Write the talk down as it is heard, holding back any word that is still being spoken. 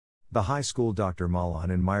The Hoërskool Dr.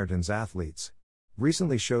 Malan and Meyerton's athletes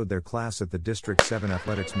recently showed their class at the District 7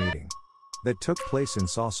 athletics meeting that took place in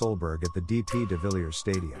Sasolburg at the DP de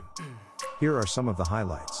Villiers-stadion. Here are some of the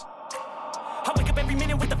highlights. I wake up every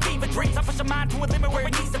minute with the fever dreams. I push my mind to a limit where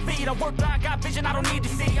it needs to be. I work blind, got vision I don't need to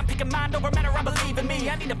see. I'm picking mind over matter, I believe in me.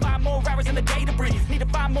 I need to find more hours in the day to breathe. Need to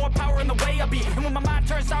find more power in the way I be. And when my mind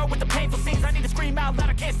turns sour with the painful scenes, I need to scream out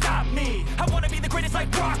loud, I can't stop me. I wanna be the greatest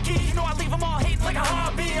like Rocky. You know I leave them all hating like a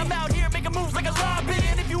hobby. I'm out here making moves like a lobby.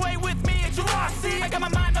 And if you ain't with me, it's your loss, see. I got my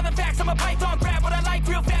mind on the facts, I'm a python, grab what I like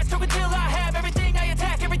real fast. Choke until I have everything I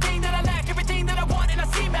attack, everything that I lack, everything that I want, and I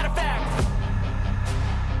see, matter of fact.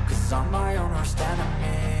 I'm my own worst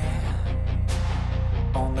enemy.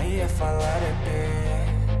 Only if I let it be.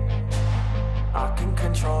 I can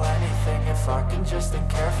control anything if I can just think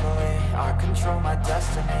carefully. I control my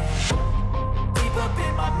destiny. Deep up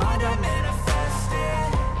in my mind I manifest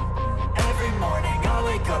it. Every morning I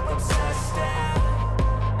wake up obsessed,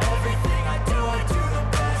 and everything I do the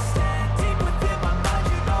best. And deep within my mind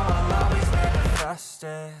you know I'll always manifest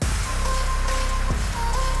it.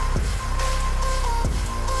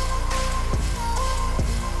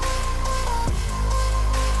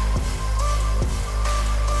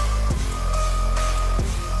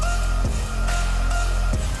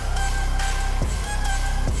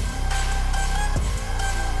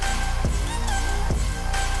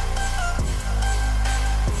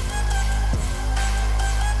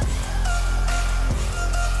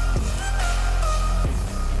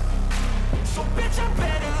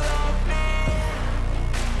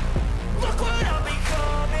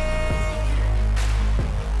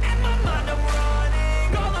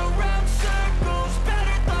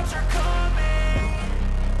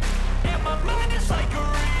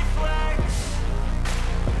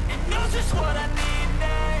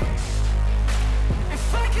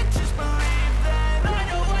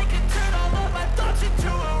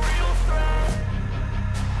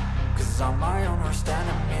 I'm my own worst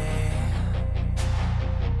enemy.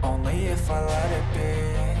 Only if I let it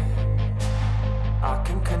be. I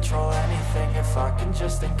can control anything if I can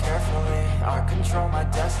just think carefully. I control my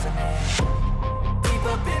destiny. Deep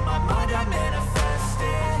up in my mind I manifest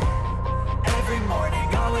it. Every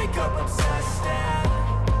morning I wake up obsessed, and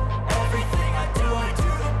everything I do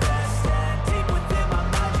the best. And deep within my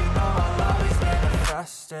mind you know I'll always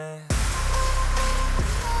manifest it.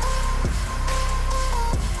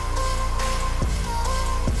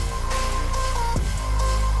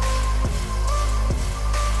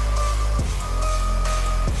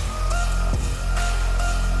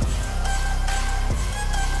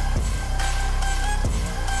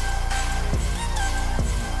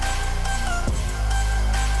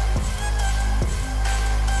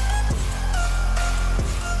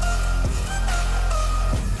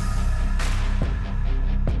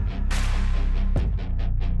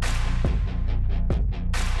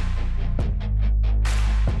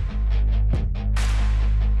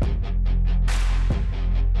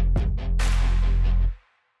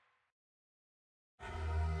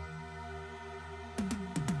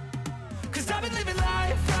 I've been living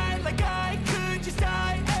life right like I could just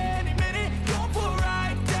die any minute. Going for a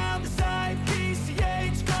ride down the side,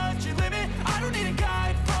 PCH, country limit. I don't need a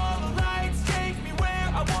guide, follow lights, take me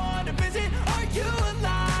where I want to visit. Are you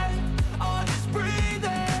alive? Or just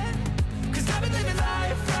breathing? Cause I've been living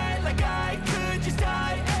life right like I could just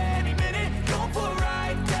die any minute. Going for a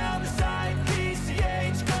ride down the side,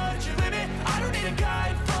 PCH, country limit. I don't need a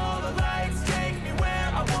guide, follow lights, take me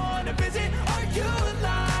where I want to visit. Are you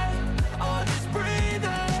alive?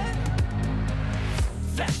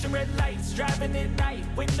 Flashing red lights, driving at night,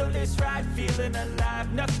 windowless ride, feeling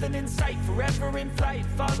alive. Nothing in sight, forever in flight.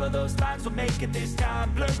 Follow those lines, we'll make it this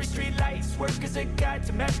time. Blurry street lights, work as a guide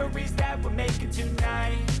to memories that we're making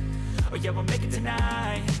tonight. Oh yeah, we'll make it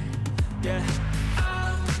tonight. Yeah.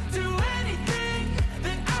 I'll do anything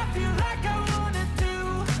that I feel like I wanna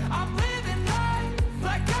do. I'm living life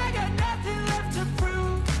like I got nothing left to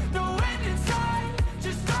prove. No end in sight,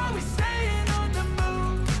 just always staying on the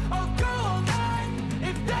move. I'll go all night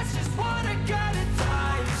if that's just what I gotta do.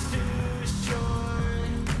 Life's too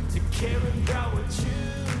short to care about what you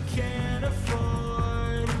can't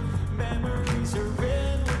afford. Memories are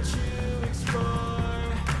in what you explore,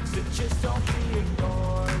 so just don't be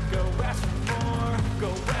ignored. Go ask for more,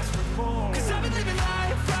 go ask for more. Cause I've been living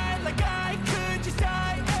life right like I could just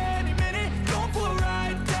die any minute. Going for a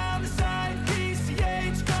ride down the side,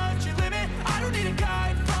 PCH, country limit. I don't need a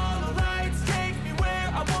guide, follow lights, take me where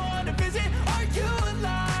I wanna visit. Are you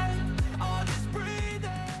alive? I'll just breathe in.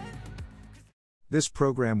 This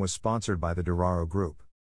program was sponsored by the Doraro Group.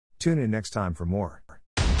 Tune in next time for more.